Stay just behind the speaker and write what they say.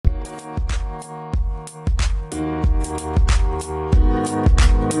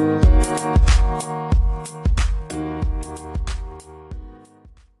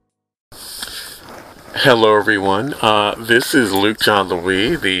Hello, everyone. This is Luke John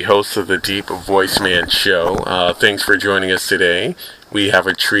Louis, the host of the Deep Voice Man Show. Thanks for joining us today. We have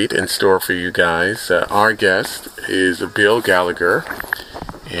a treat in store for you guys. Our guest is Bill Gallagher,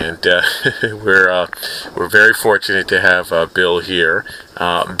 and we're very fortunate to have Bill here.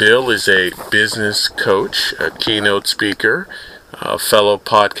 Bill is a business coach, a keynote speaker, a fellow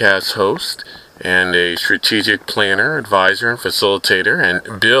podcast host, and a strategic planner, advisor, and facilitator.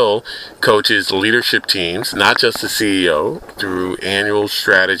 And Bill coaches leadership teams, not just the CEO, through annual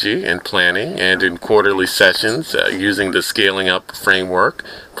strategy and planning and in quarterly sessions using the Scaling Up framework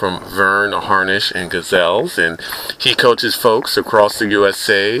from Verne, Harnish, and Gazelles. And he coaches folks across the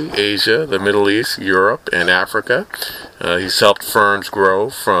USA, Asia, the Middle East, Europe, and Africa. He's helped firms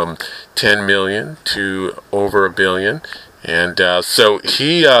grow from 10 million to over a billion. And so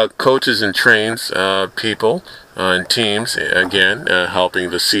he coaches and trains people and teams, again,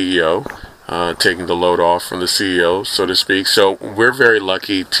 helping the CEO, taking the load off from the CEO, so to speak. So we're very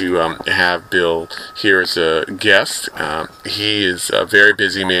lucky to have Bill here as a guest. He is a very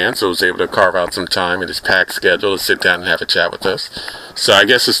busy man, so was able to carve out some time in his packed schedule to sit down and have a chat with us. So I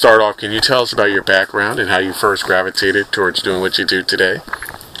guess to start off, can you tell us about your background and how you first gravitated towards doing what you do today?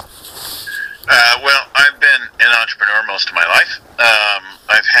 Well, I've been an entrepreneur most of my life.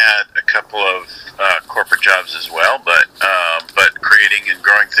 I've had a couple of corporate jobs as well, but creating and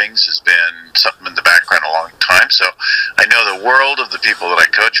growing things has been something in the background a long time. So I know the world of the people that I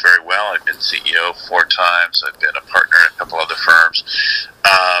coach very well. I've been CEO 4 times. I've been a partner in a couple other firms.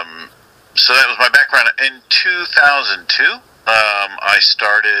 So that was my background. In 2002, I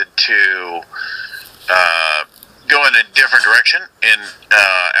started to go in a different direction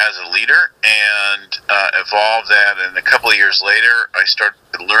as a leader and evolve that. And a couple of years later, I started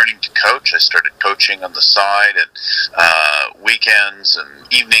learning to coach. I started coaching on the side and weekends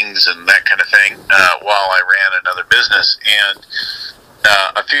and evenings and that kind of thing while I ran another business. And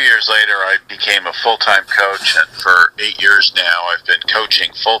a few years later, I became a full-time coach, and for 8 years now, I've been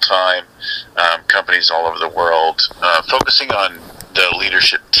coaching full-time companies all over the world, focusing on the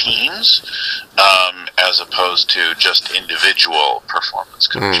leadership teams as opposed to just individual performance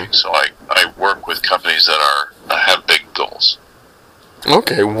coaching. So I work with companies that have big goals.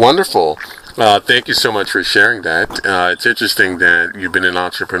 Okay, wonderful. Thank you so much for sharing that. It's interesting that you've been an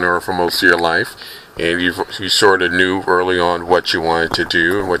entrepreneur for most of your life, and you sort of knew early on what you wanted to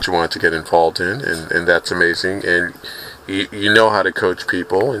do and what you wanted to get involved in, and that's amazing. And you know how to coach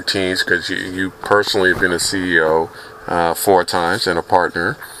people and teams because you personally have been a CEO 4 times and a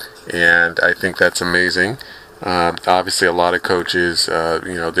partner, and I think that's amazing. Obviously, a lot of coaches,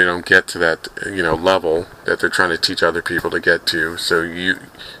 they don't get to that, level that they're trying to teach other people to get to. So you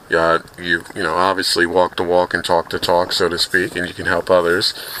obviously walk the walk and talk the talk, so to speak, and you can help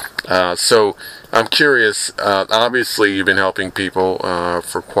others. So I'm curious. Obviously, you've been helping people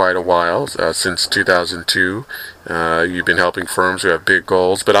for quite a while, since 2002. You've been helping firms who have big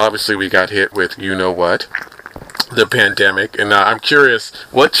goals, but obviously, we got hit with the pandemic, and I'm curious,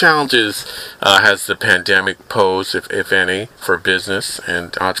 what challenges has the pandemic posed, if any, for business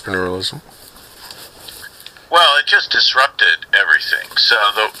and entrepreneurialism? Well, it just disrupted everything. So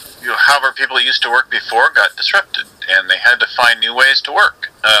however people used to work before got disrupted, and they had to find new ways to work.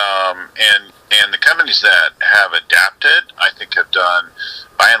 And the companies that have adapted, I think, have done,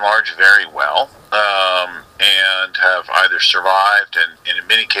 by and large, very well, and have either survived and in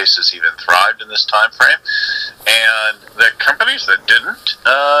many cases even thrived in this time frame. And the companies that didn't,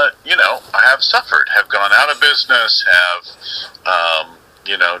 have suffered, have gone out of business, have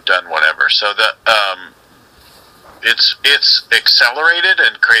done whatever. So it's accelerated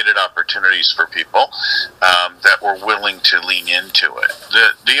and created opportunities for people that were willing to lean into it.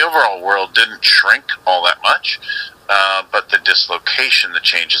 The overall world didn't shrink all that much, but the dislocation, the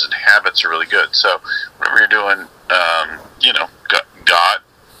changes in habits are really good. So whatever you're doing,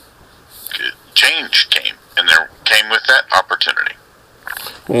 change came, and there came with that opportunity.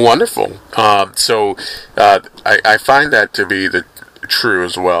 Wonderful. So I find that to be true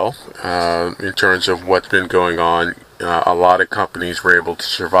as well, in terms of what's been going on. A lot of companies were able to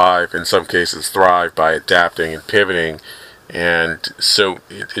survive, in some cases thrive, by adapting and pivoting. And so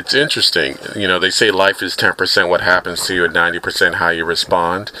it's interesting. They say life is 10% what happens to you and 90% how you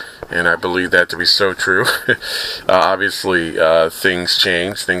respond. And I believe that to be so true. Obviously, things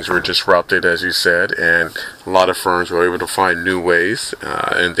changed. Things were disrupted, as you said. And a lot of firms were able to find new ways,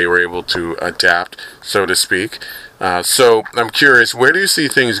 and they were able to adapt, so to speak. So I'm curious, where do you see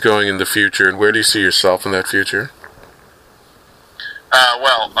things going in the future, and where do you see yourself in that future?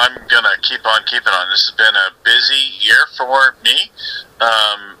 Well, I'm going to keep on keeping on. This has been a busy year for me.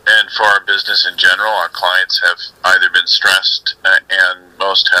 And for our business in general, our clients have either been stressed and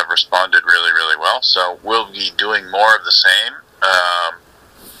most have responded really, really well. So we'll be doing more of the same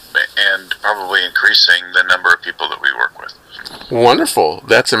and probably increasing the number of people that we work with. Wonderful.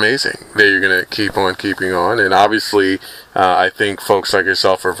 That's amazing that you're going to keep on keeping on. And obviously, I think folks like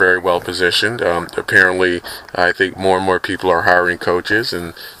yourself are very well positioned. Apparently, I think more and more people are hiring coaches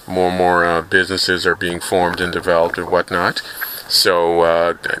and more businesses are being formed and developed and whatnot. So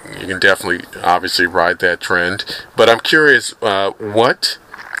you can definitely, obviously, ride that trend. But I'm curious, what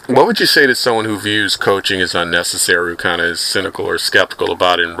would you say to someone who views coaching as unnecessary, who kind of is cynical or skeptical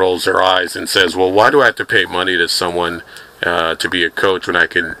about it and rolls their eyes and says, well, why do I have to pay money to someone to be a coach when I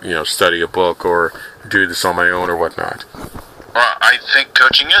can, study a book or do this on my own or whatnot? Well, I think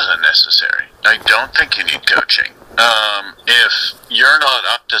coaching is unnecessary. I don't think you need coaching. If you're not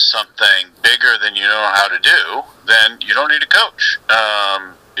up to something bigger than you know how to do, then you don't need a coach.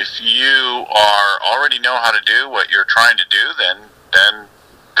 If you already know how to do what you're trying to do, then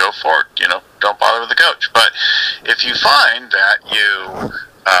go for it. Don't bother with the coach. But if you find that you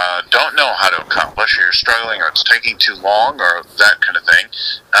don't know how to accomplish, or you're struggling, or it's taking too long, or that kind of thing,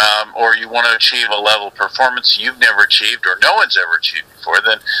 or you want to achieve a level of performance you've never achieved or no one's ever achieved before,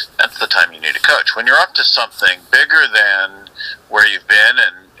 then that's the time you need a coach. When you're up to something bigger than where you've been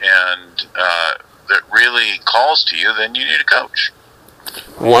and that really calls to you, then you need a coach.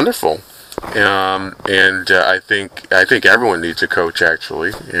 Wonderful. I think everyone needs a coach,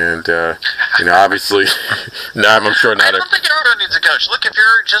 actually, and obviously, I'm sure not. I don't think everyone needs a coach. Look, if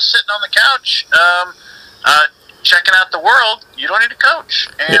you're just sitting on the couch, checking out the world, you don't need a coach,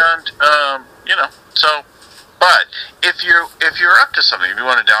 and So, but if you're up to something, if you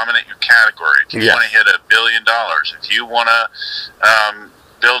want to dominate your category, if you want to hit $1 billion, if you want to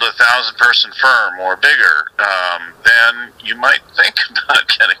build a 1,000-person firm or bigger, then you might think about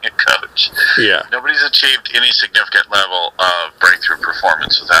getting a coach. Yeah. Nobody's achieved any significant level of breakthrough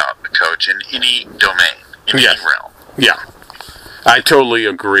performance without a coach in any domain, in any realm. Yeah. I totally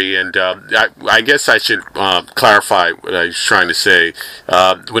agree, and I guess I should clarify what I was trying to say.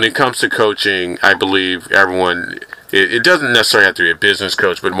 When it comes to coaching, I believe everyone... It doesn't necessarily have to be a business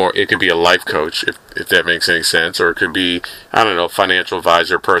coach, but it could be a life coach, if that makes any sense. Or it could be, I don't know, financial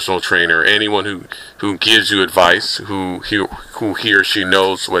advisor, personal trainer, anyone who gives you advice, who he or she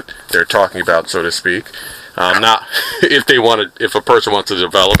knows what they're talking about, so to speak. Not if a person wants to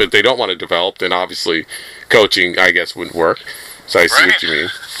develop. If they don't want to develop, then obviously coaching, I guess, wouldn't work. So I see what you mean.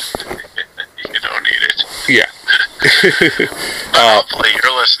 You don't need it. Yeah. Hopefully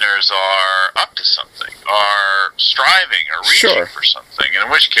your listeners are up to something, are striving, or reaching for something, in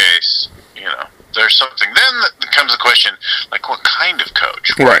which case, there's something. Then comes the question, like, what kind of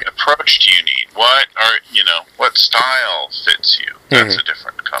coach? What approach do you need? What style fits you? That's a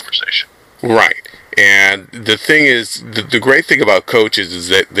different conversation. Right. And the thing is, the great thing about coaches is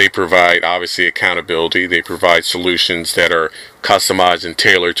that they provide, obviously, accountability. They provide solutions that are customized and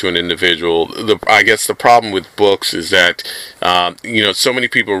tailored to an individual. I guess the problem with books is that, so many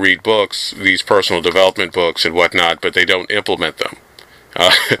people read books, these personal development books and whatnot, but they don't implement them,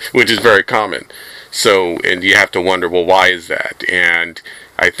 which is very common. So, and you have to wonder, well, why is that? And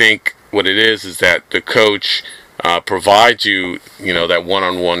I think what it is that the coach provides you, that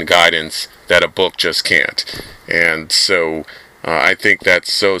one-on-one guidance that a book just can't. And so I think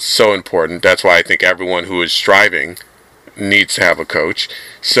that's so important. That's why I think everyone who is striving needs to have a coach.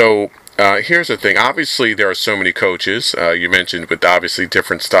 So here's the thing. Obviously, there are so many coaches, you mentioned, with obviously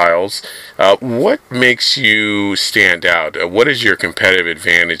different styles. What makes you stand out? What is your competitive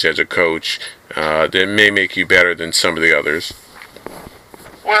advantage as a coach that may make you better than some of the others?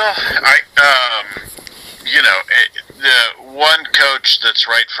 Well, the one coach that's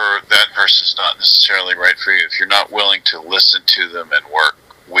right for that person is not necessarily right for you if you're not willing to listen to them and work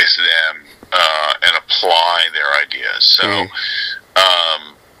with them and apply their ideas. So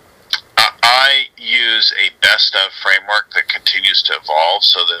I use a best of framework that continues to evolve.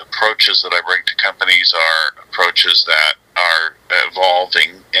 So the approaches that I bring to companies are approaches that are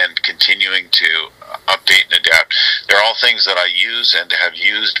evolving and continuing to update and adapt. They're all things that I use and have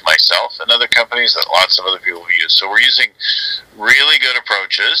used myself and other companies that lots of other people use. So we're using really good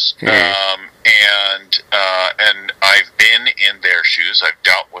approaches, and I've been in their shoes. I've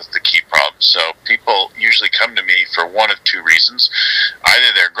dealt with the key problems. So people usually come to me for one of two reasons.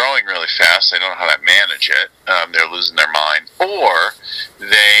 Either they're growing really fast, they don't know how to manage it, they're losing their mind, or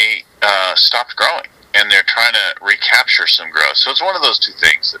they stopped growing and they're trying to recapture some growth. So it's one of those two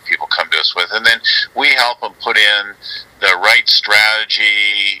things that people come to us with. And then we help them put in the right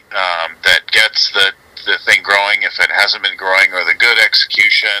strategy that gets the the thing growing if it hasn't been growing, or the good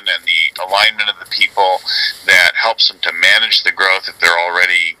execution and the alignment of the people that helps them to manage the growth if they're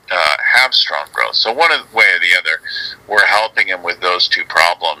already have strong growth. So one way or the other, we're helping them with those two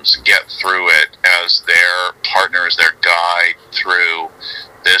problems, get through it as their partners, their guide through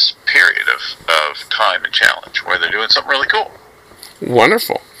this period of time and challenge where they're doing something really cool.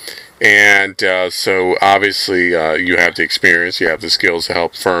 Wonderful. And so obviously you have the experience, you have the skills to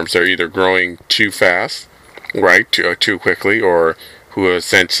help firms that are either growing too fast, right, too quickly, or who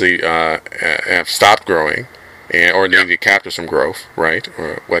essentially have stopped growing, or need to capture some growth, right,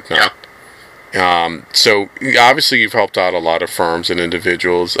 or whatnot. So obviously you've helped out a lot of firms and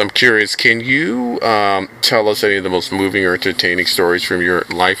individuals. I'm curious, can you tell us any of the most moving or entertaining stories from your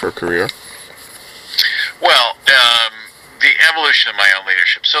life or career? Well, the evolution of my own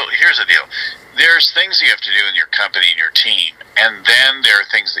leadership. So here's the deal. There's things you have to do in your company and your team, and then there are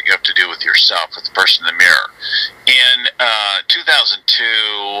things that you have to do with yourself, with the person in the mirror. In 2002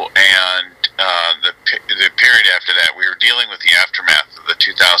 and the period after that, we were dealing with the aftermath of the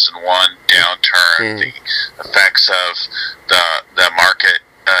 2001 downturn, the effects of the market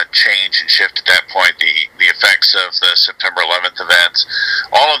change and shift at that point, the effects of the September 11th events.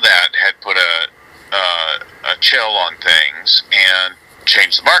 All of that had put a chill on things and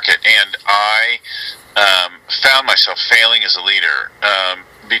changed the market. And I found myself failing as a leader.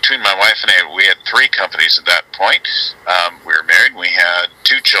 Between my wife and I, we had 3 companies at that point. We were married. We had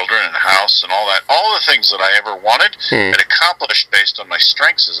 2 children and a house and all that. All the things that I ever wanted and accomplished based on my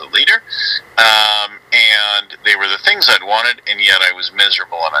strengths as a leader. And they were the things I'd wanted, and yet I was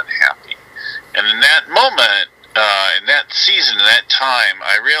miserable and unhappy. And in that moment, in that season, in that time,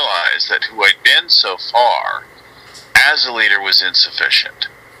 I realized that who I'd been so far as a leader was insufficient.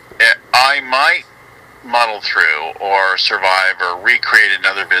 I might muddle through or survive or recreate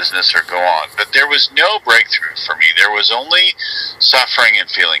another business or go on, but there was no breakthrough for me. There was only suffering and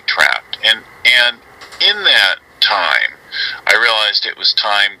feeling trapped. And in that time, I realized it was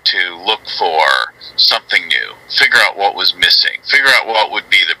time to look for something new, figure out what was missing, figure out what would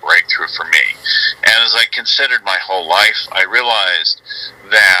be the breakthrough for me. And as I considered my whole life, I realized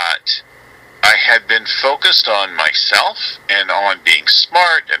that I had been focused on myself and on being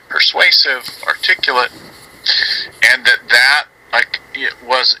smart and persuasive, articulate, and that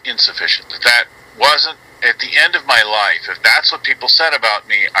was insufficient. That wasn't, at the end of my life, if that's what people said about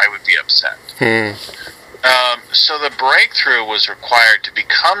me, I would be upset. So the breakthrough was required to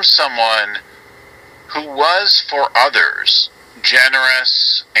become someone who was, for others,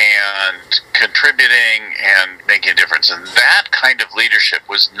 generous and contributing and making a difference. And that kind of leadership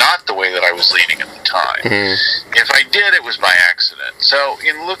was not the way that I was leading at the time. If I did, it was by accident. So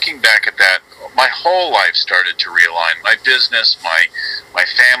in looking back at that, my whole life started to realign. My business, my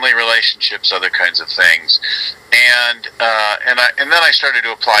family relationships, other kinds of things. And then I started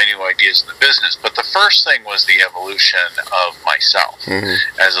to apply new ideas in the business. But the first thing was the evolution of myself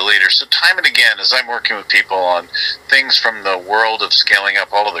as a leader. So time and again, as I'm working with people on things from the world of scaling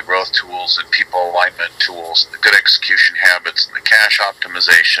up all of the growth tools and people alignment tools, the good execution habits and the cash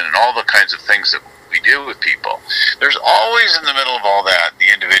optimization and all the kinds of things that we do with people, there's always in the middle of all that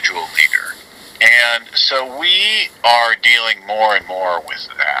the individual leader. And so we are dealing more and more with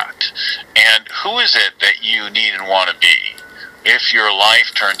that. And who is it that you need and want to be if your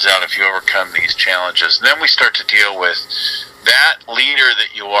life turns out, if you overcome these challenges? And then we start to deal with that leader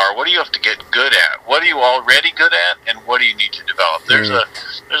that you are. What do you have to get good at? What are you already good at? And what do you need to develop? There's a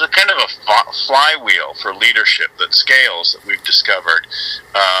kind of a flywheel for leadership that scales that we've discovered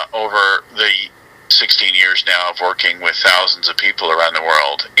over the 16 years now of working with thousands of people around the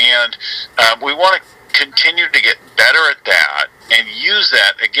world. And we want to continue to get better at that and use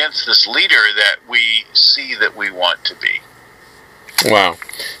that against this leader that we see that we want to be. Wow.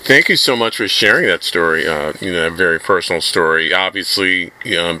 Thank you so much for sharing that story, a very personal story. Obviously,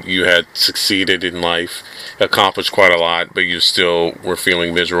 you had succeeded in life, accomplished quite a lot, but you still were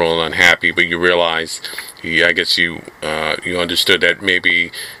feeling miserable and unhappy, but you realized, I guess you understood that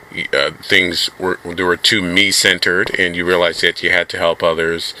maybe there were too me-centered, and you realized that you had to help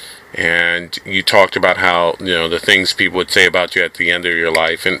others. And you talked about how, the things people would say about you at the end of your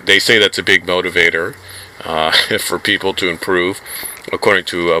life, and they say that's a big motivator for people to improve. According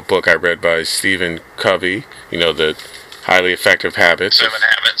to a book I read by Stephen Covey, the Highly Effective Habits. 7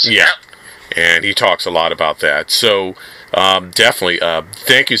 Habits. Yeah. And he talks a lot about that. So definitely,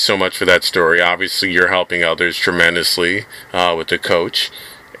 thank you so much for that story. Obviously, you're helping others tremendously with the coach,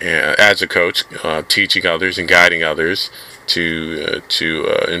 as a coach, teaching others and guiding others to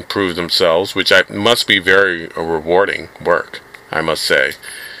improve themselves, which must be very rewarding work, I must say.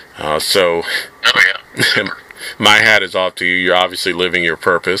 So Oh yeah, super. my hat is off to you. You're obviously living your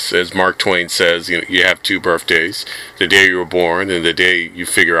purpose. As Mark Twain says, you have two birthdays: the day you were born and the day you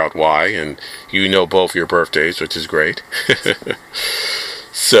figure out why. And you know both your birthdays, which is great.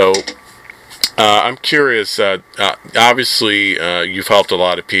 So I'm curious. Obviously, you've helped a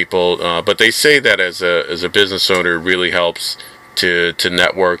lot of people, but they say that as a business owner, it really helps to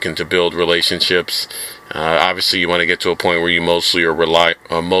network and to build relationships. Obviously, you want to get to a point where you mostly or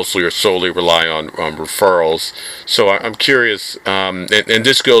solely rely on referrals. So I'm curious, and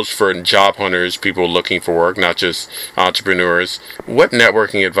this goes for job hunters, people looking for work, not just entrepreneurs. What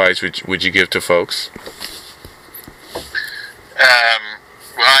networking advice would you give to folks?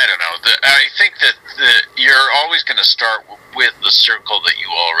 Well, I don't know. I think that you're always going to start with the circle that you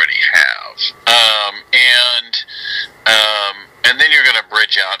already have, and then you're going to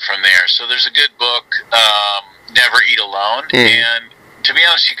bridge out from there. So there's a good book, Never Eat Alone, and to be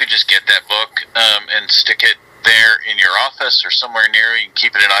honest, you could just get that book and stick it there in your office or somewhere near you. You can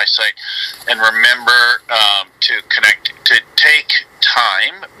keep it in eyesight, and remember to connect, to take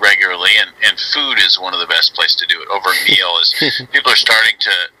time regularly, and food is one of the best places to do it over a meal. As people are starting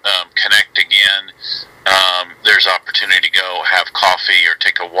to connect again, there's opportunity to go have coffee or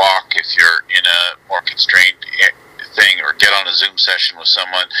take a walk if you're in a more constrained thing, or get on a Zoom session with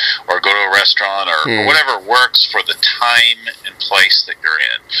someone, or go to a restaurant, or whatever works for the time and place that you're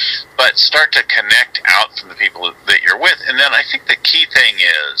in. But start to connect out from the people that you're with. And then I think the key thing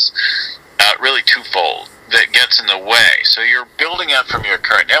is really twofold that gets in the way. So you're building up from your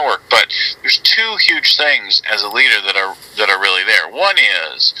current network, but there's two huge things as a leader that are really there. One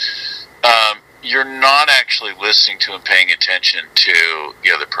is you're not actually listening to and paying attention to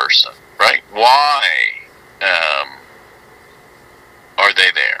the other person, right? Why are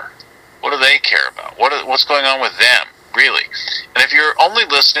they there? What do they care about? What's going on with them, really? And if you're only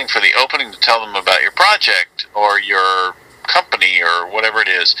listening for the opening to tell them about your project or your company or whatever it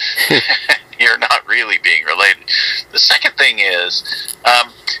is, you're not really being related. The second thing is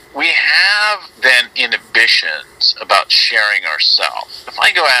we have then inhibitions about sharing ourselves. If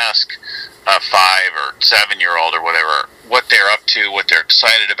I go ask a 5 or 7-year-old or whatever what they're up to, what they're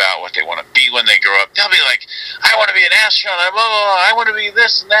excited about, what they want to be when they grow up, they'll be like, I want to be an astronaut, blah, blah, blah, I want to be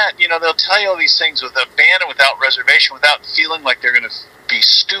this and that. They'll tell you all these things with abandon, without reservation, without feeling like they're going to be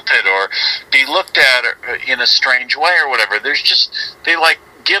stupid or be looked at in a strange way or whatever. They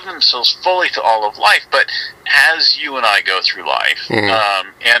give themselves fully to all of life. But as you and I go through life,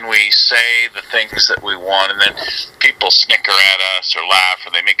 and we say the things that we want, and then people snicker at us or laugh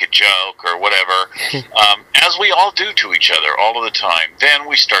or they make a joke or whatever, as we all do to each other all of the time, then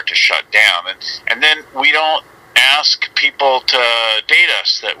we start to shut down, and then we don't ask people to date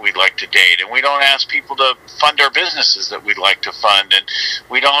us that we'd like to date, and we don't ask people to fund our businesses that we'd like to fund, and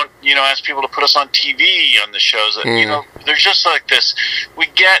we don't ask people to put us on TV on the shows that there's just like this, we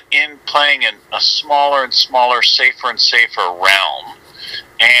get in playing in a smaller and smaller, safer and safer realm,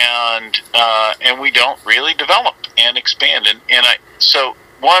 and we don't really develop and expand, so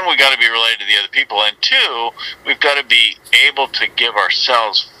one, we got to be related to the other people, and two, we've got to be able to give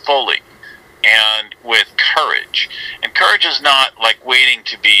ourselves fully and with courage. And courage is not like waiting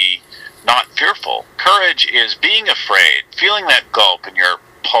to be not fearful. Courage is being afraid, feeling that gulp in your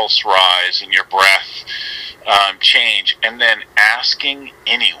pulse rise and your breath change, and then asking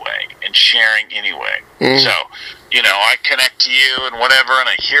anyway and sharing anyway. So, I connect to you and whatever, and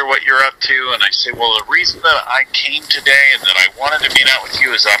I hear what you're up to, and I say, well, the reason that I came today and that I wanted to meet out with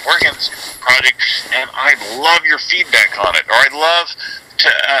you is I'm working on this project, and I'd love your feedback on it, or I'd love to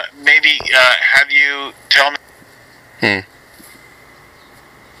maybe have you tell me.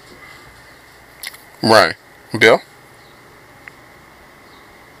 Right. Bill?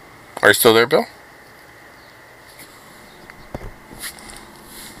 Are you still there, Bill?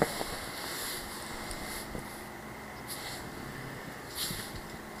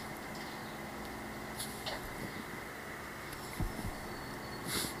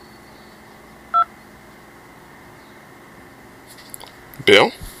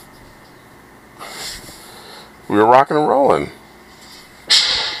 Bill? We were rocking and rolling.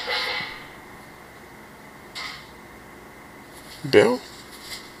 Bill?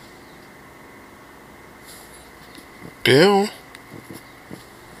 Bill?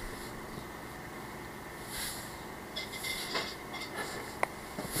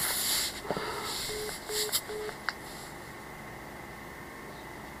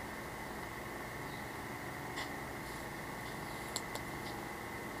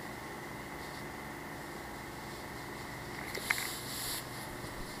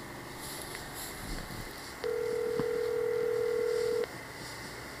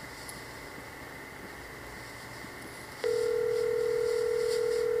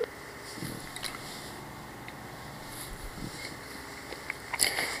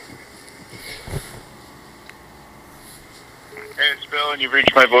 Hello, and you've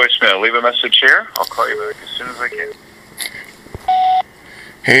reached my voicemail. Leave a message here. I'll call you back as soon as I can.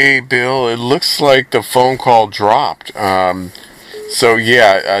 Hey, Bill, it looks like the phone call dropped. So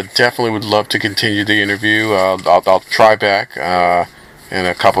yeah, I definitely would love to continue the interview. I'll try back in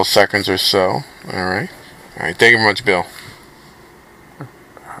a couple seconds or so. All right. Thank you very much, Bill.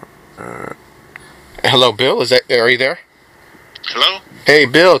 Hello, Bill. Are you there? Hello? Hey,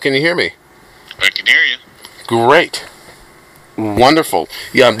 Bill. Can you hear me? I can hear you. Great. Wonderful.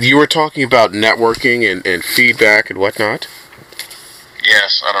 Yeah, you were talking about networking and feedback and whatnot.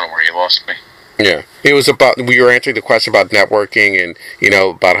 Yes, I don't know where you lost me. Yeah, it was about, we were answering the question about networking and,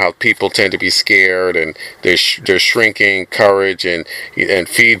 about how people tend to be scared and they're shrinking courage and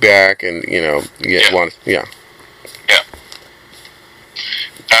feedback and, Yeah. Yeah. Yeah.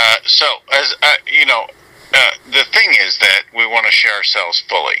 So, as the thing is that we want to share ourselves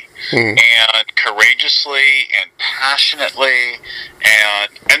fully and courageously and passionately,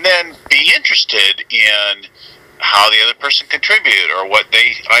 and then be interested in how the other person contribute or what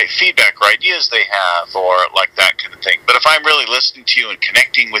feedback or ideas they have or like that kind of thing. But if I'm really listening to you and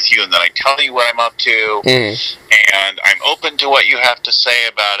connecting with you and then I tell you what I'm up to and I'm open to what you have to say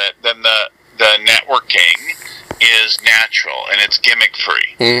about it, then the networking is natural and it's gimmick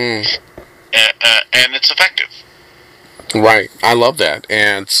free and it's effective. Right. I love that.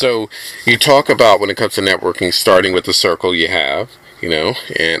 And so you talk about, when it comes to networking, starting with the circle you have,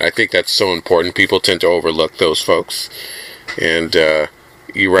 and I think that's so important. People tend to overlook those folks. And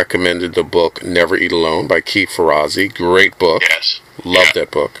you recommended the book Never Eat Alone by Keith Ferrazzi. Great book. Yes. Love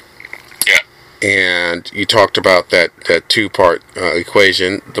that book. Yeah. And you talked about that two-part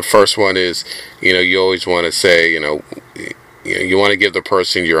equation. The first one is, you always want to say, you want to give the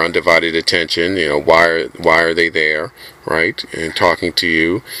person your undivided attention. Why are they there, right? And talking to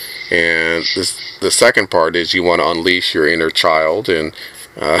you. And the second part is you want to unleash your inner child and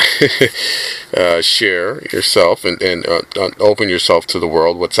share yourself and open yourself to the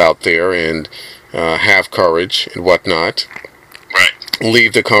world, what's out there, and have courage and whatnot. Right.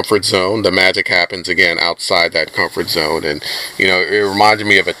 Leave the comfort zone. The magic happens again outside that comfort zone. And it reminded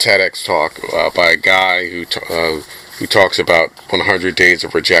me of a TEDx talk by a guy who talks about 100 days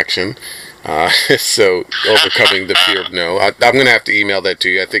of rejection. So overcoming the fear of no. I'm going to have to email that to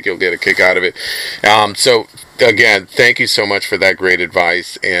you. I think you'll get a kick out of it. So again, thank you so much for that great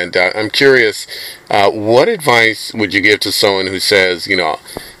advice. And I'm curious, what advice would you give to someone who says,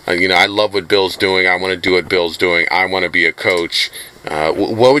 I love what Bill's doing. I want to do what Bill's doing. I want to be a coach.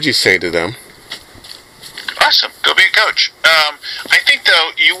 What would you say to them? Awesome. Go be a coach. I think,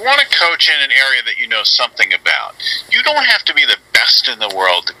 though, you want to coach in an area that you know something about. You don't have to be the best in the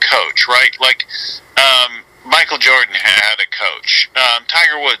world to coach, right? Like, Michael Jordan had a coach.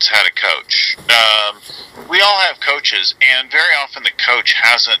 Tiger Woods had a coach. We all have coaches, and very often the coach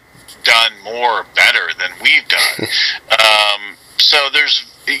hasn't done more or better than we've done. So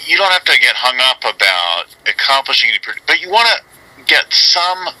you don't have to get hung up about accomplishing it, but you want to get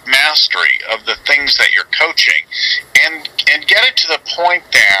some mastery of the things that you're coaching and get it to the point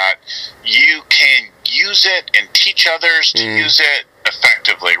that you can use it and teach others to use it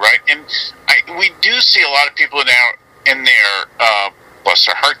effectively, right? And we do see a lot of people now in their bless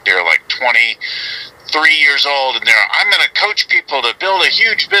their heart, they're like 23 years old and I'm going to coach people to build a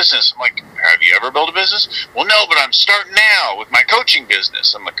huge business. I'm like, have you ever built a business? Well, no, but I'm starting now with my coaching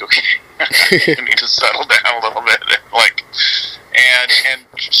business. I'm like, okay, you need to settle down a little bit and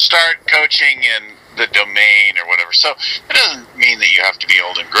start coaching in the domain or whatever. So it doesn't mean that you have to be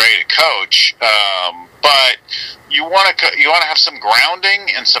old and gray to coach, but you want to have some grounding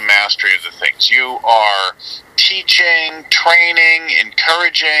and some mastery of the things. You are teaching, training,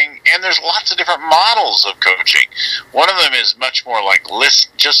 encouraging, and there's lots of different models of coaching. One of them is much more like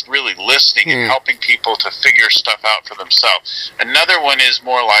just really listening and helping people to figure stuff out for themselves. Another one is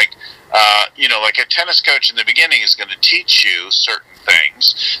more like, like a tennis coach in the beginning is going to teach you certain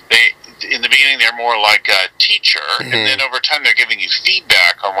things. In the beginning, they're more like a teacher, and then over time, they're giving you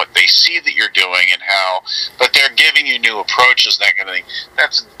feedback on what they see that you're doing and how, but they're giving you new approaches and that kind of thing.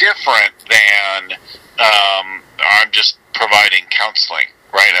 That's different than I'm just providing counseling,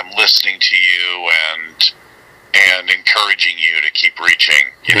 right? I'm listening to you and encouraging you to keep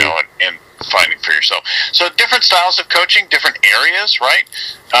reaching, and finding for yourself. So different styles of coaching, different areas, right?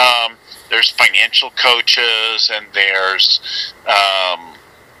 There's financial coaches, and there's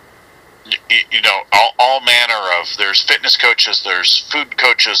all manner of, there's fitness coaches, there's food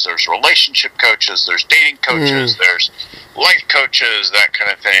coaches, there's relationship coaches, there's dating coaches, there's life coaches, that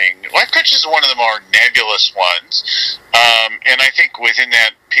kind of thing. Life coaches is one of the more nebulous ones, and I think within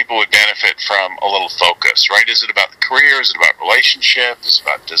that, people would benefit from a little focus, right? Is it about the career? Is it about relationship? Is it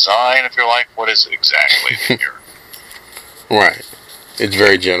about design of your life? What is it exactly that you're... Right. It's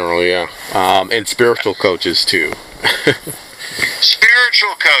very general, yeah. And spiritual coaches, too.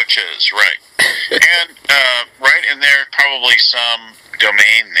 Spiritual coaches, right. And, right, and there's probably some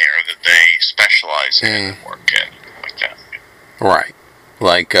domain there that they specialize in and work in, like that. Right.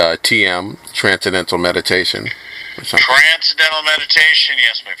 Like TM, Transcendental Meditation. Transcendental Meditation,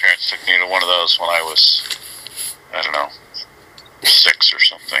 yes, my parents took me to one of those when I was, I don't know, 6 or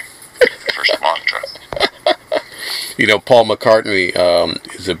something. First mantra. You know, Paul McCartney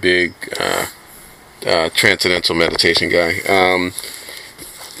is a big Transcendental Meditation guy.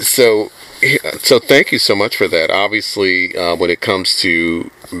 So thank you so much for that. Obviously, when it comes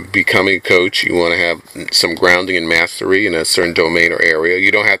to becoming a coach, you want to have some grounding and mastery in a certain domain or area.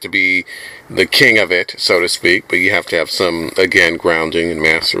 You don't have to be the king of it, so to speak, but you have to have some, again, grounding and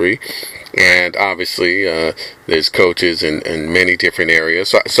mastery. And obviously, there's coaches in many different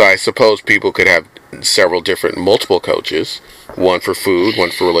areas. So I suppose people could have multiple coaches, one for food,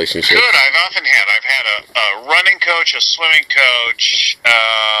 one for relationships. Good. I've had a running coach, a swimming coach,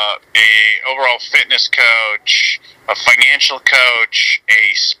 a overall fitness coach, a financial coach,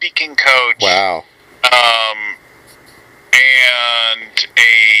 a speaking coach. Wow. And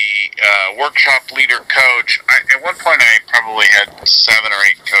a workshop leader coach. At one point, I probably had 7 or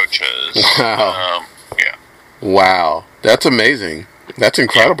 8 coaches. Wow. Yeah. Wow. That's amazing. That's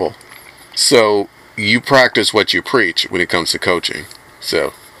incredible. Yeah. So you practice what you preach when it comes to coaching.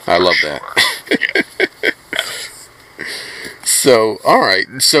 So I love that. Yeah. So, all right.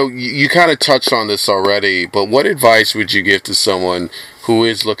 So you kind of touched on this already, but what advice would you give to someone who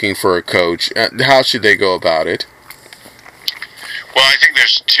is looking for a coach? How should they go about it? Well, I think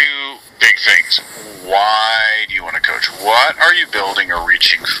there's 2 big things. Why do you want to coach? What are you building or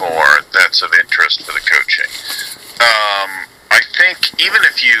reaching for that's of interest for the coaching? I think even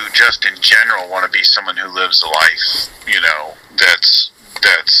if you just in general want to be someone who lives a life, you know, that's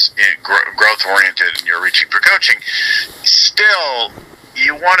growth oriented and you're reaching for coaching, still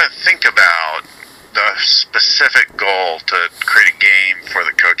you want to think about the specific goal to create a game for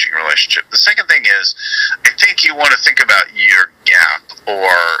the coaching relationship. The second thing is, I think you want to think about your gap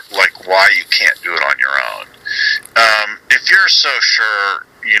or like why you can't do it on your own. If you're so sure,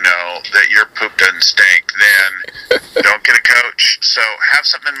 you know, that your poop doesn't stink, then don't get a coach. So have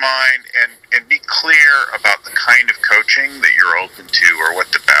something in mind and be clear about the kind of coaching that you're open to or what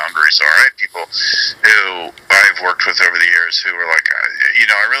the boundaries are. I have people who I've worked with over the years who are like, you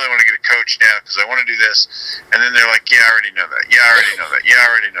know, I really want to get a coach now because I want to do this. And then they're like, yeah, I already know that. Yeah, I already know that. Yeah, I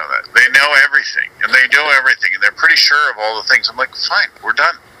already know that. They know everything and they do everything and they're pretty sure of all the things. I'm like, fine, we're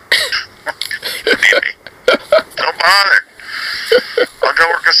done. Maybe. Don't bother. I'll go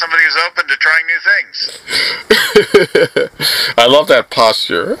work with somebody who's open to trying new things. I love that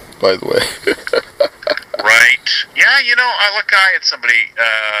posture, by the way. Right. Yeah, you know, I had somebody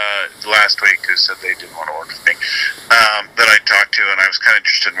last week who said they didn't want to work with me that I talked to, and I was kind of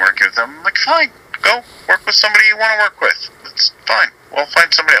interested in working with them. I'm like, fine, go work with somebody you want to work with. It's fine. We'll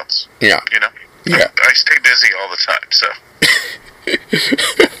find somebody else. Yeah. You know? Yeah. I stay busy all the time, so...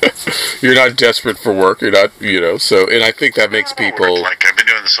 You're not desperate for work. You're not, you know. So, and I think that makes people like I've been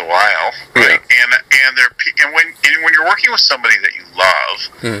doing this a while, right? Yeah. And when you're working with somebody that you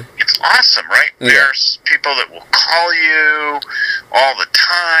love, it's awesome, right? Yeah. There's people that will call you all the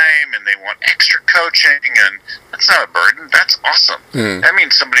time, and they want extra coaching, and that's not a burden. That's awesome. That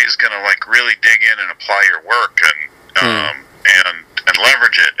means somebody is going to like really dig in and apply your work and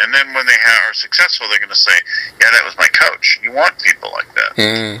leverage it. And then when they are successful, they're going to say, yeah, that was my coach. You want people like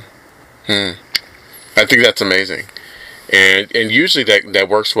that. I think that's amazing. And usually that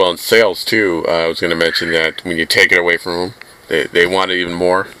works well in sales, too. I was going to mention that when you take it away from them, they want it even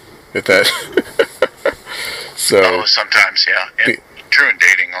more. If that. So. Sometimes, yeah. And true in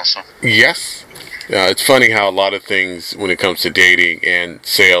dating also. Yes. It's funny how a lot of things when it comes to dating and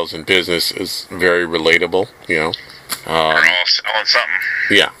sales and business is very relatable, you know. They're all selling something.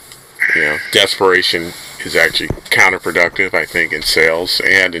 Yeah. You know, desperation is actually counterproductive, I think, in sales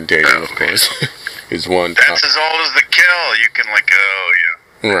and in dating, of course, is one. That's as old as the kill. You can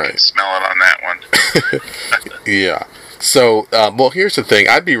right. I can smell it on that one. Yeah. So, well, here's the thing.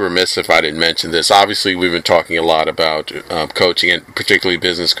 I'd be remiss if I didn't mention this. Obviously, we've been talking a lot about coaching, and particularly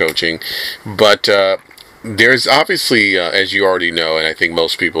business coaching. But there's obviously, as you already know, and I think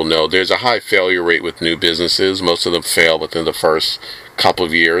most people know, there's a high failure rate with new businesses. Most of them fail within the first couple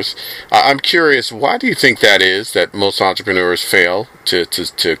of years. I'm curious, why do you think that is, that most entrepreneurs fail to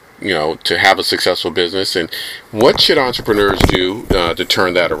have a successful business, and what should entrepreneurs do to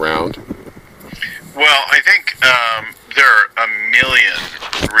turn that around? Well, I think there are a million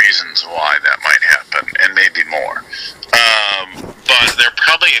reasons why that might happen, and maybe more. But there are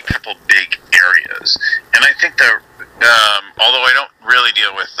probably a couple big areas, and I think that although I don't really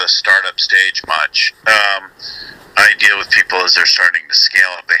deal with the startup stage much, I deal with people as they're starting to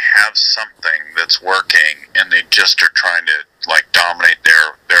scale up. They have something that's working, and they just are trying to dominate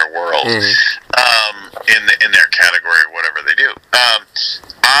their world in their category or whatever they do.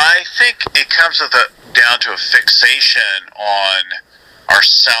 I think it comes down to a fixation on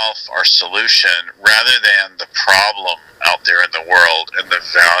ourself, our solution, rather than the problem out there in the world and the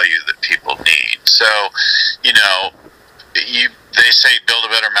value that people need. So, they say build a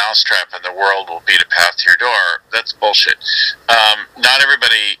better mousetrap and the world will beat a path to your door. That's bullshit. Not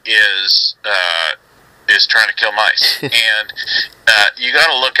everybody is trying to kill mice, and you got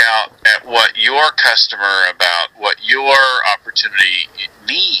to look out at what your customer, about what your opportunity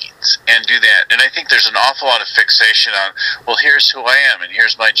needs, and do that. And I think there's an awful lot of fixation on, well, here's who I am, and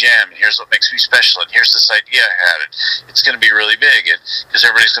here's my jam, and here's what makes me special, and here's this idea I had, and it's going to be really big, because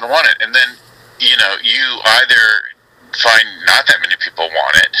everybody's going to want it. And then you either find not that many people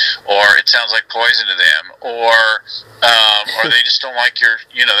want it, or it sounds like poison to them, or they just don't like they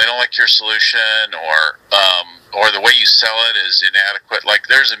don't like your solution, or the way you sell it is inadequate.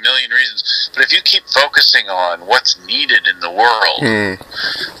 There's a million reasons, but if you keep focusing on what's needed in the world,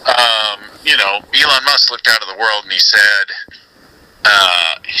 Elon Musk looked out of the world and he said,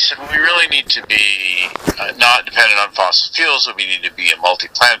 we really need to be not dependent on fossil fuels. We need to be a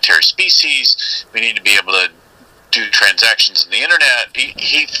multi-planetary species. We need to be able to do transactions in the internet.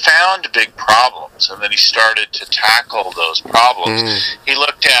 He found big problems, and then he started to tackle those problems. He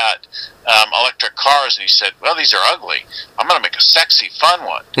looked at electric cars, and he said, well, these are ugly. I'm going to make a sexy, fun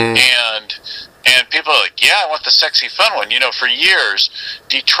one. And people are like, yeah, I want the sexy, fun one. For years,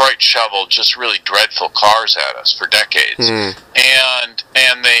 Detroit shoveled just really dreadful cars at us for decades. And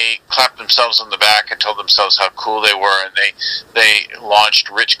they clapped themselves on the back and told themselves how cool they were, and they launched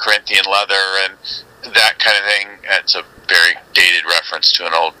rich Corinthian leather and that kind of thing. It's a very dated reference to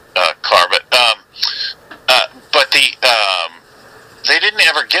an old car, but they didn't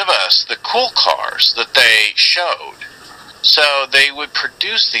ever give us the cool cars that they showed. So they would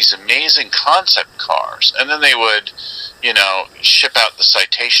produce these amazing concept cars, and then they would, ship out the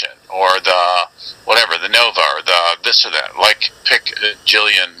Citation or the whatever, the Nova or the this or that. Pick a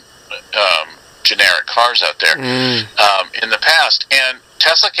jillion generic cars out there in the past. And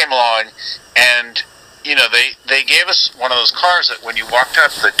Tesla came along, and they gave us one of those cars that when you walked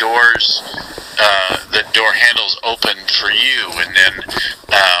up, the door handles opened for you, and then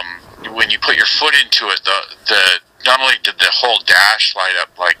when you put your foot into it, the not only did the whole dash light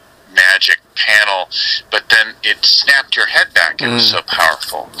up like magic panel, but then it snapped your head back. It was so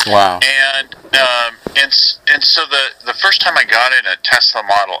powerful. Wow. And so the first time I got in a Tesla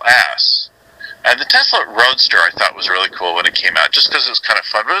Model S, and the Tesla Roadster I thought was really cool when it came out, just because it was kind of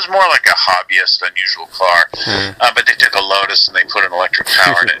fun. But it was more like a hobbyist, unusual car. But they took a Lotus and they put an electric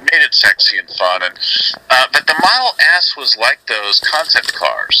power in it and made it sexy and fun. But the Model S was like those concept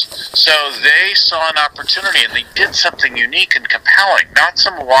cars. So they saw an opportunity, and they did something unique and compelling, not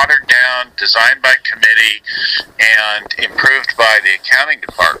some watered down, designed by committee and improved by the accounting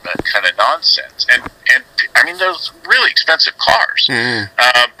department kind of nonsense. And I mean, those really expensive cars.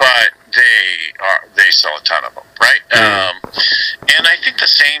 But they sell a ton of them, right? And I think the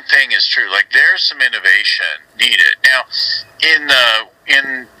same thing is true. There's some innovation needed now in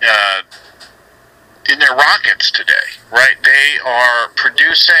their rockets today, right? They are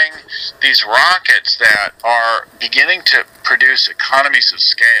producing these rockets that are beginning to produce economies of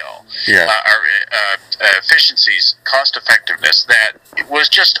scale, efficiencies, cost effectiveness that was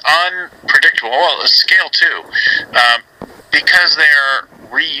just unpredictable. Well, scale too, because they're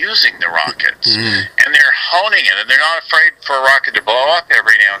reusing the rockets and they're honing it, and they're not afraid for a rocket to blow up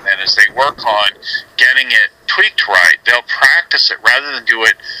every now and then. As they work on getting it tweaked right, they'll practice it rather than do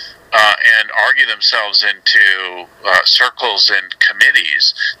it and argue themselves into circles and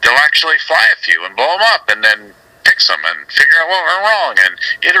committees. They'll actually fly a few and blow them up, and then fix them and figure out what went wrong and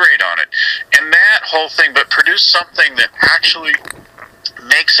iterate on it, and that whole thing, but produce something that actually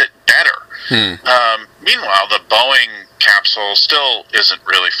makes it better. Meanwhile, the Boeing capsule still isn't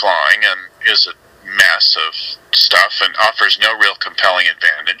really flying and is a mess of stuff and offers no real compelling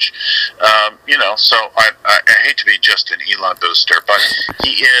advantage. So I hate to be just an Elon booster, but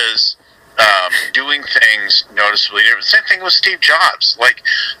he is doing things noticeably different. Same thing with Steve Jobs. Like,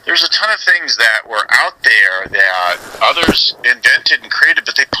 there's a ton of things that were out there that others invented and created,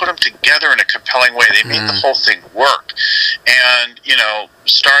 but they put them together in a compelling way. They made the whole thing work. And, you know,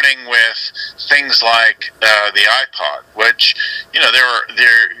 starting with things like the iPod, which, you know,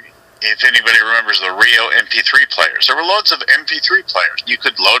 if anybody remembers the Rio MP3 players, there were loads of MP3 players. You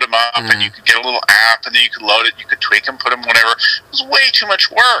could load them up, and you could get a little app, and then you could load it, you could tweak them, put them whatever. It was way too much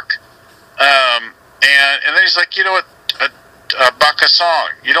work. And then he's like, you know what, a buck a song.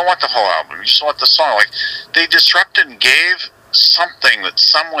 You don't want the whole album. You just want the song. Like, they disrupted and gave something that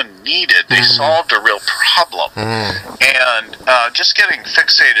someone needed. They solved a real problem. And just getting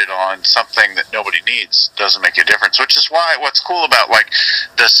fixated on something that nobody needs doesn't make a difference, which is why what's cool about, like,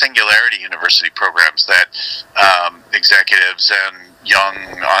 the Singularity University programs that executives and young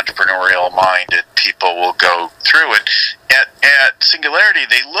entrepreneurial-minded people will go through. And at Singularity,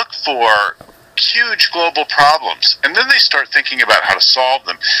 they look for huge global problems, and then they start thinking about how to solve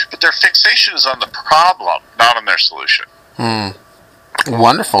them. But their fixation is on the problem, not on their solution.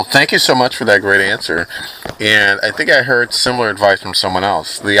 Wonderful. Thank you so much for that great answer. And I think I heard similar advice from someone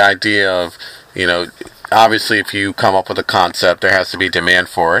else. The idea of, you know, obviously if you come up with a concept, there has to be demand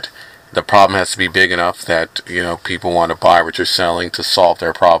for it. The problem has to be big enough that, you know, people want to buy what you're selling to solve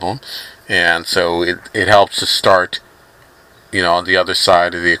their problem. And so it helps to start, you know, on the other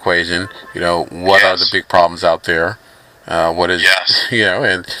side of the equation. You know, what are the big problems out there? What is, you know,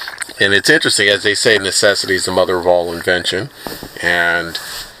 and it's interesting, as they say, necessity is the mother of all invention, and,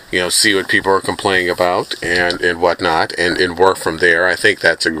 you know, see what people are complaining about and whatnot, and work from there. I think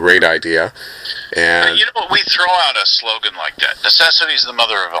that's a great idea. And you know, we throw out a slogan like that: necessity is the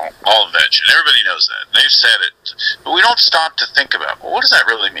mother of all invention. Everybody knows that. They've said it, but we don't stop to think about, well, what does that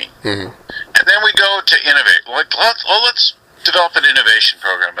really mean? And then we go to innovate. Like, let's develop an innovation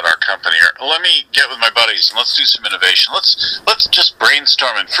program at our company, or let me get with my buddies and let's do some innovation. Let's just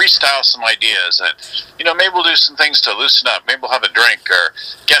brainstorm and freestyle some ideas, and, you know, maybe we'll do some things to loosen up. Maybe we'll have a drink or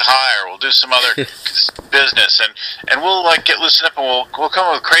get high, or we'll do some other business, and we'll, like, get loosened up, and we'll come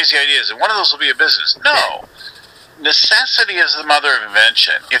up with crazy ideas, and one of those will be a business. No. Necessity is the mother of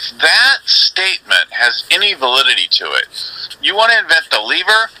invention. If that statement has any validity to it, you want to invent the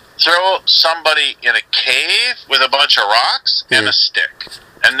lever, throw somebody in a cave with a bunch of rocks and a stick,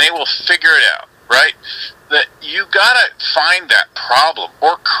 and they will figure it out, right? That you gotta find that problem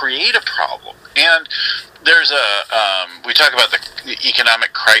or create a problem. And there's we talk about the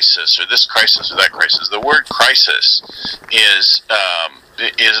economic crisis, or this crisis or that crisis. The word crisis is a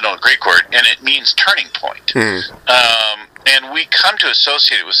Greek word, and it means turning point. And we come to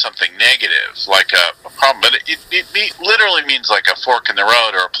associate it with something negative, like a problem, but it literally means like a fork in the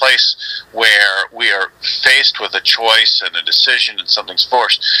road, or a place where we are faced with a choice and a decision, and something's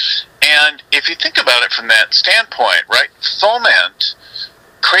forced. And if you think about it from that standpoint, right, foment,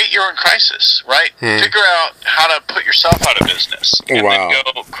 create your own crisis, right? Figure out how to put yourself out of business, and then go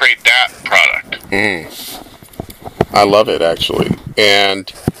create that product. I love it, actually.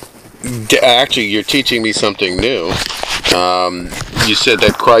 And actually, you're teaching me something new. You said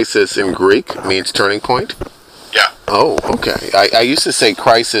that crisis in Greek means turning point? Yeah. Oh, okay. I used to say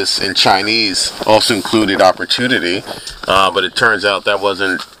crisis in Chinese also included opportunity, but it turns out that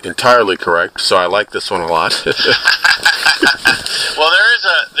wasn't entirely correct, so I like this one a lot. Well,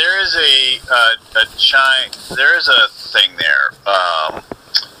 there is a thing there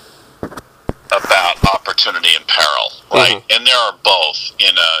about opportunity and peril, right? And there are both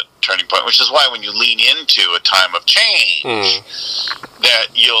in a turning point, which is why when you lean into a time of change,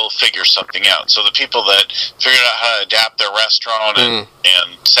 that you'll figure something out. So the people that figured out how to adapt their restaurant and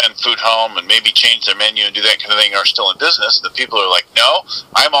send food home and maybe change their menu and do that kind of thing are still in business. The people who are like, no,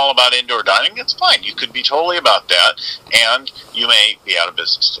 I'm all about indoor dining. It's fine. You could be totally about that, and you may be out of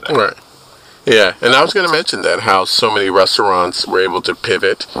business today. Right. Yeah, and I was going to mention that, how so many restaurants were able to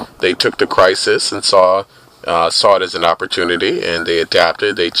pivot. They took the crisis and saw it as an opportunity, and they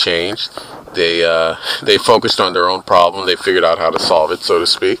adapted, they changed, they focused on their own problem, they figured out how to solve it, so to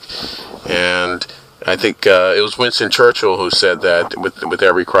speak. And I think it was Winston Churchill who said that with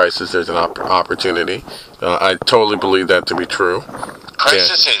every crisis there's an opportunity. I totally believe that to be true.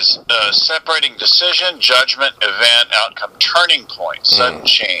 Crisis is separating decision, judgment, event, outcome, turning point, sudden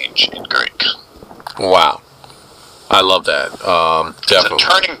change in Greek. Wow. I love that. Definitely. It's a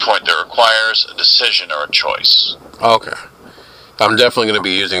turning point that requires a decision or a choice. Okay. I'm definitely going to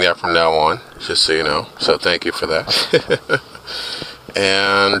be using that from now on, just so you know. So thank you for that.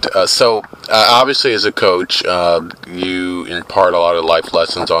 And obviously, as a coach, you impart a lot of life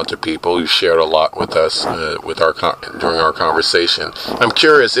lessons onto people. You shared a lot with us during our conversation. I'm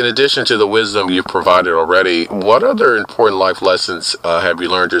curious, in addition to the wisdom you provided already, what other important life lessons have you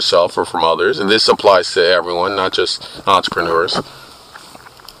learned yourself or from others? And this applies to everyone, not just entrepreneurs.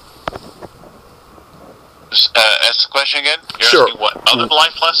 Ask the question again. You're Sure. asking what other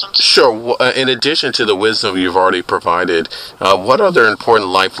life lessons? Sure. In addition to the wisdom you've already provided, what other important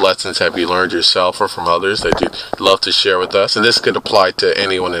life lessons have you learned yourself or from others that you'd love to share with us? And this could apply to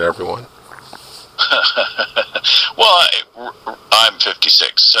anyone and everyone. Well, I'm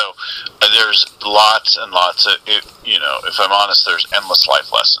 56, so there's lots and lots of, if I'm honest, there's endless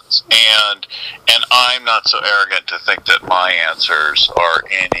life lessons. And I'm not so arrogant to think that my answers are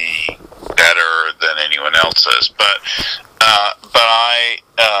any better than anyone else's. But I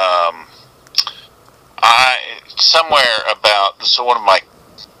somewhere about, so one of my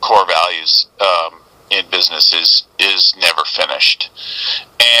core values in business is never finished.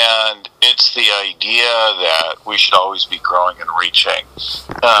 And it's the idea that we should always be growing and reaching.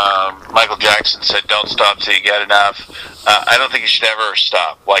 Michael Jackson said, "Don't stop till you get enough." I don't think you should ever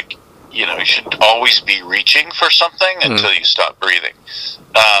stop. You should always be reaching for something until you stop breathing.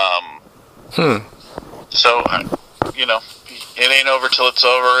 So, it ain't over till it's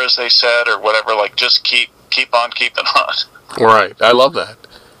over, as they said, or whatever. Just keep on keeping on. Right. I love that.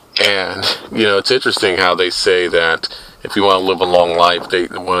 And, it's interesting how they say that if you want to live a long life,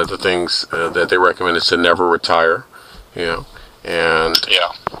 one of the things that they recommend is to never retire, And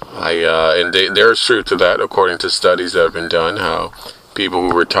yeah, there's truth to that, according to studies that have been done, how people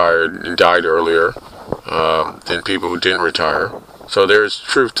who retired and died earlier than people who didn't retire. So there's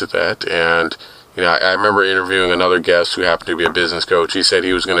truth to that. And, I remember interviewing another guest who happened to be a business coach. He said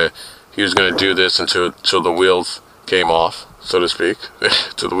he was gonna do this until the wheels came off, so to speak,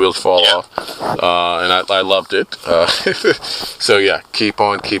 till the wheels fall off. And I loved it. So yeah, keep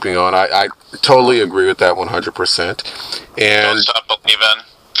on keeping on. I totally agree with that 100%. And don't stop believing.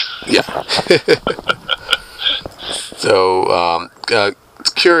 Yeah. So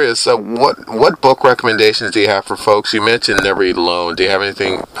curious, what book recommendations do you have for folks? You mentioned Never Eat Alone. Do you have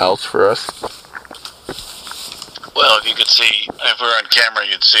anything else for us? Well, if you could see, if we were on camera,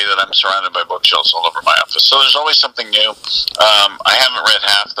 you'd see that I'm surrounded by bookshelves all over my office. So there's always something new. I haven't read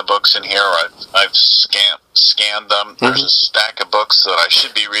half the books in here. I've scanned them. Mm-hmm. There's a stack of books that I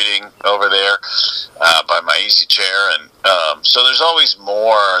should be reading over there by my easy chair. And so there's always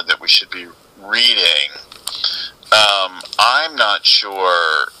more that we should be reading. I'm not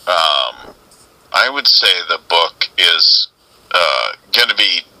sure. I would say the book is going to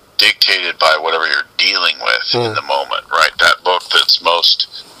be dictated by whatever you're dealing with in the moment, right? That book that's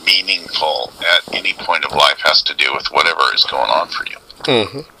most meaningful at any point of life has to do with whatever is going on for you.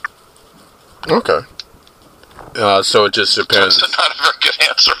 Mm-hmm. Okay. So it just depends. That's not a very good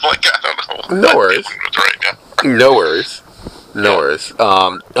answer. I don't know. No worries. Right now. No worries. No worries.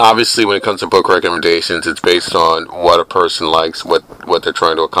 Obviously, when it comes to book recommendations, it's based on what a person likes, what they're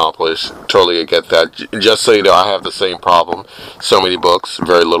trying to accomplish. Totally get that. Just so you know, I have the same problem. So many books,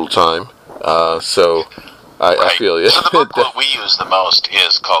 very little time. So I feel you. So the book what we use the most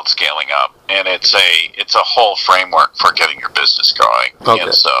is called Scaling Up, and it's a whole framework for getting your business going. Okay.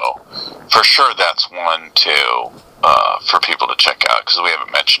 And so, for sure, that's one too for people to check out because we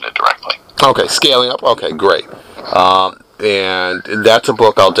haven't mentioned it directly. Okay, Scaling Up. Okay, great. And that's a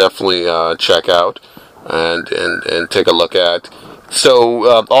book I'll definitely check out and take a look at.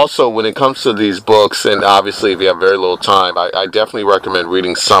 So also when it comes to these books, and obviously if you have very little time, I definitely recommend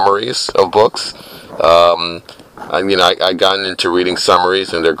reading summaries of books. I gotten into reading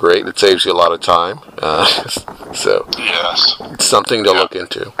summaries and they're great. It saves you a lot of time. So yes, it's something to look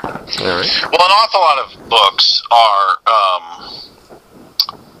into. All right. Well, an awful lot of books are.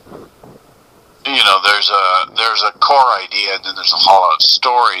 There's a core idea, and then there's a whole lot of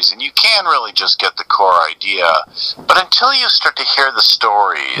stories, and you can really just get the core idea. But until you start to hear the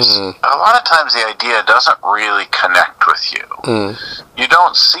stories, a lot of times the idea doesn't really connect with you. You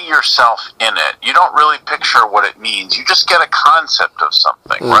don't see yourself in it. You don't really picture what it means. You just get a concept of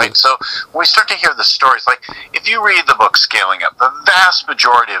something, right? So when we start to hear the stories, like if you read the book Scaling Up, the vast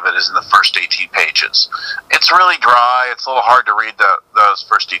majority of it is in the first 18 pages. It's really dry. It's a little hard to read those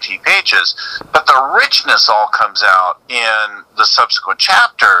first 18 pages, but the richness all comes out in the subsequent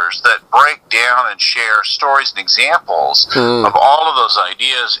chapters that break down and share stories and examples of all of those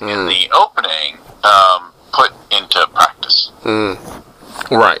ideas in the opening put into practice.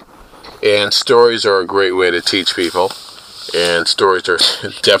 Right. And stories are a great way to teach people, and stories are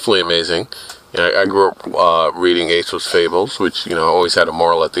definitely amazing. I grew up reading Aesop's Fables, which, always had a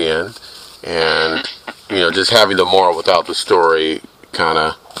moral at the end. And, just having the moral without the story kind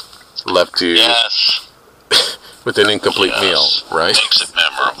of left you Yes. with an incomplete meal, right? Makes it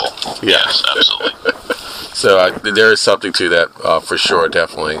memorable. Yeah. Yes, absolutely. So there is something to that for sure,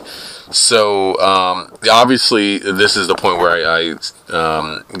 definitely. So obviously, this is the point where I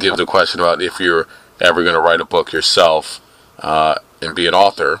give the question about if you're ever going to write a book yourself and be an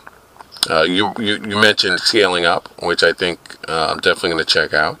author. You mentioned Scaling Up, which I think I'm definitely going to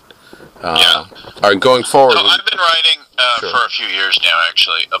check out. Yeah. All right, going forward. So I've been writing Sure. for a few years now,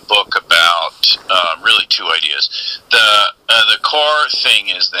 actually, a book about really two ideas. The core thing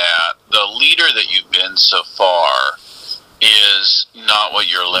is that the leader that you've been so far is not what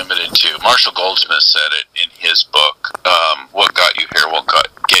you're limited to. Marshall Goldsmith said it in his book, What Got You Here Will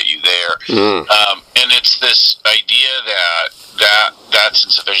Get You There. And it's this idea that's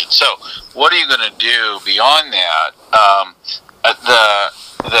insufficient. So what are you going to do beyond that?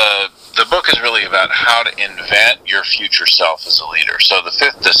 The book is really about how to invent your future self as a leader. So the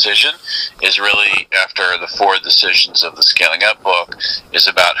fifth decision is really, after the four decisions of the Scaling Up book, is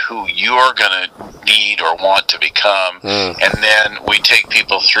about who you're going to need or want to become. And then we take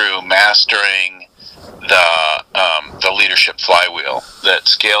people through mastering the leadership flywheel that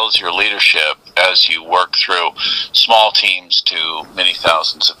scales your leadership as you work through small teams to many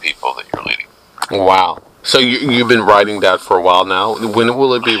thousands of people that you're leading. Wow. So you've been writing that for a while now. When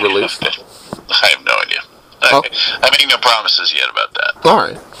will it be released? I have no idea. I make no promises yet about that.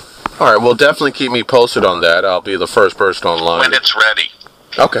 All right. Well, definitely keep me posted on that. I'll be the first person online. When it's ready.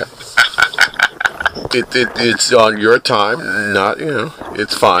 Okay. It's on your time. Not,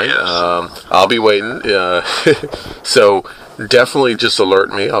 it's fine. Yes. I'll be waiting. So definitely just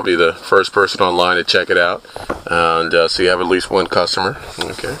alert me. I'll be the first person online to check it out. And so you have at least one customer.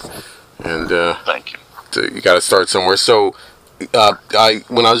 Okay. And Thank you. You got to start somewhere. So, when I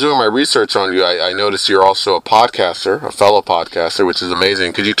was doing my research on you, I noticed you're also a podcaster, a fellow podcaster, which is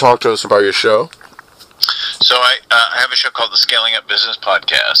amazing. Could you talk to us about your show? So I have a show called the Scaling Up Business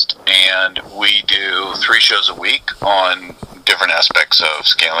Podcast, and we do 3 shows a week on different aspects of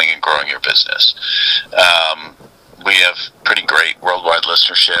scaling and growing your business. We have pretty great worldwide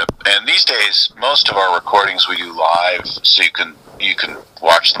listenership, and these days most of our recordings we do live, so you can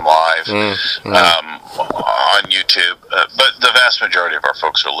watch them live on YouTube. But the vast majority of our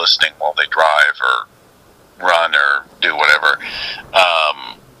folks are listening while they drive or run or do whatever.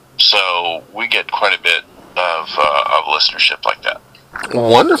 So we get quite a bit of listenership like that.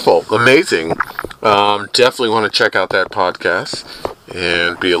 Wonderful. Amazing. Definitely want to check out that podcast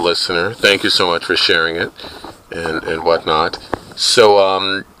and be a listener. Thank you so much for sharing it and whatnot.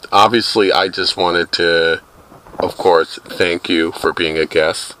 So obviously I just wanted to, of course, thank you for being a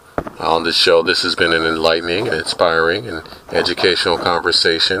guest on the show. This has been an enlightening and inspiring and educational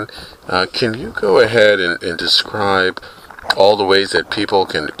conversation. Can you go ahead and describe all the ways that people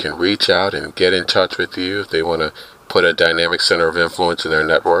can reach out and get in touch with you if they want to put a dynamic center of influence in their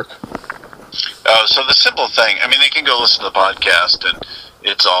network? So the simple thing, they can go listen to the podcast, and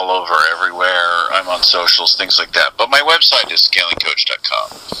it's all over everywhere. I'm on socials, things like that. But my website is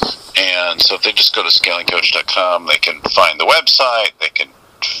scalingcoach.com. And so if they just go to scalingcoach.com, they can find the website, they can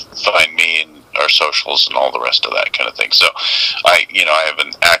find me and our socials and all the rest of that kind of thing. So I have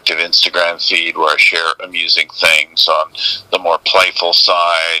an active Instagram feed where I share amusing things. On the more playful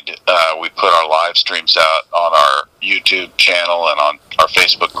side, we put our live streams out on our YouTube channel and on our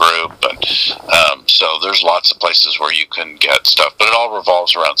Facebook group. And so there's lots of places where you can get stuff, but it all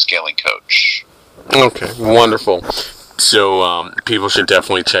revolves around Scaling Coach. Okay, wonderful. So people should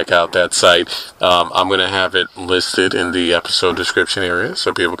definitely check out that site. I'm going to have it listed in the episode description area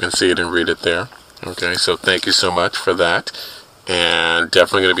so people can see it and read it there. Okay, so thank you so much for that. And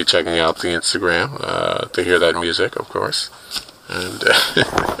definitely going to be checking out the Instagram to hear that music, of course. And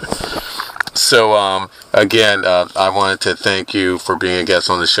so, again, I wanted to thank you for being a guest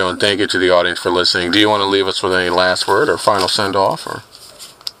on the show, and thank you to the audience for listening. Do you want to leave us with any last word or final send-off? Or?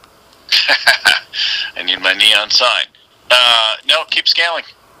 I need my neon sign. No, keep scaling.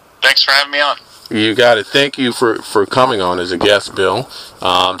 Thanks for having me on. You got it. Thank you for coming on as a guest, Bill.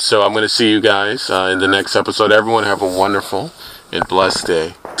 So I'm going to see you guys in the next episode. Everyone have a wonderful and blessed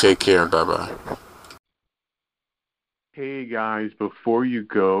day. Take care and bye-bye. Hey, guys, before you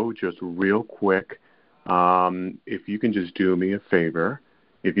go, just real quick, if you can just do me a favor,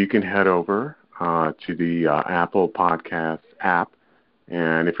 if you can head over to the Apple Podcasts app,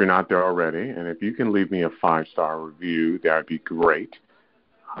 and if you're not there already, and if you can leave me a 5-star review, that would be great.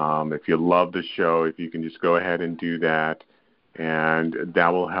 If you love the show, if you can just go ahead and do that. and that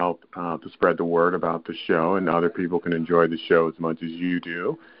will help to spread the word about the show, and other people can enjoy the show as much as you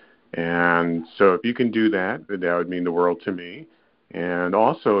do. And so if you can do that, that would mean the world to me. And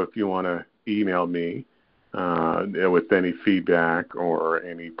also, if you want to email me with any feedback or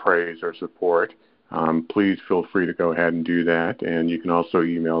any praise or support, please feel free to go ahead and do that. And you can also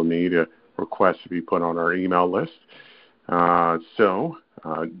email me to request to be put on our email list. So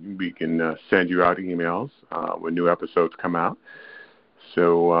we can send you out emails when new episodes come out.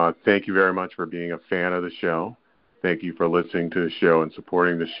 So thank you very much for being a fan of the show. Thank you for listening to the show and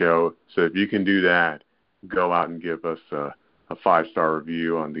supporting the show. So if you can do that, go out and give us a 5-star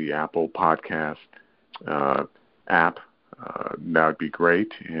review on the Apple Podcast app. That would be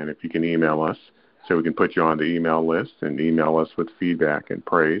great. And if you can email us so we can put you on the email list and email us with feedback and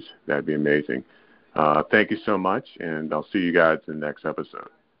praise, that'd be amazing. Thank you so much, and I'll see you guys in the next episode.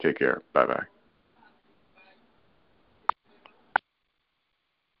 Take care. Bye-bye.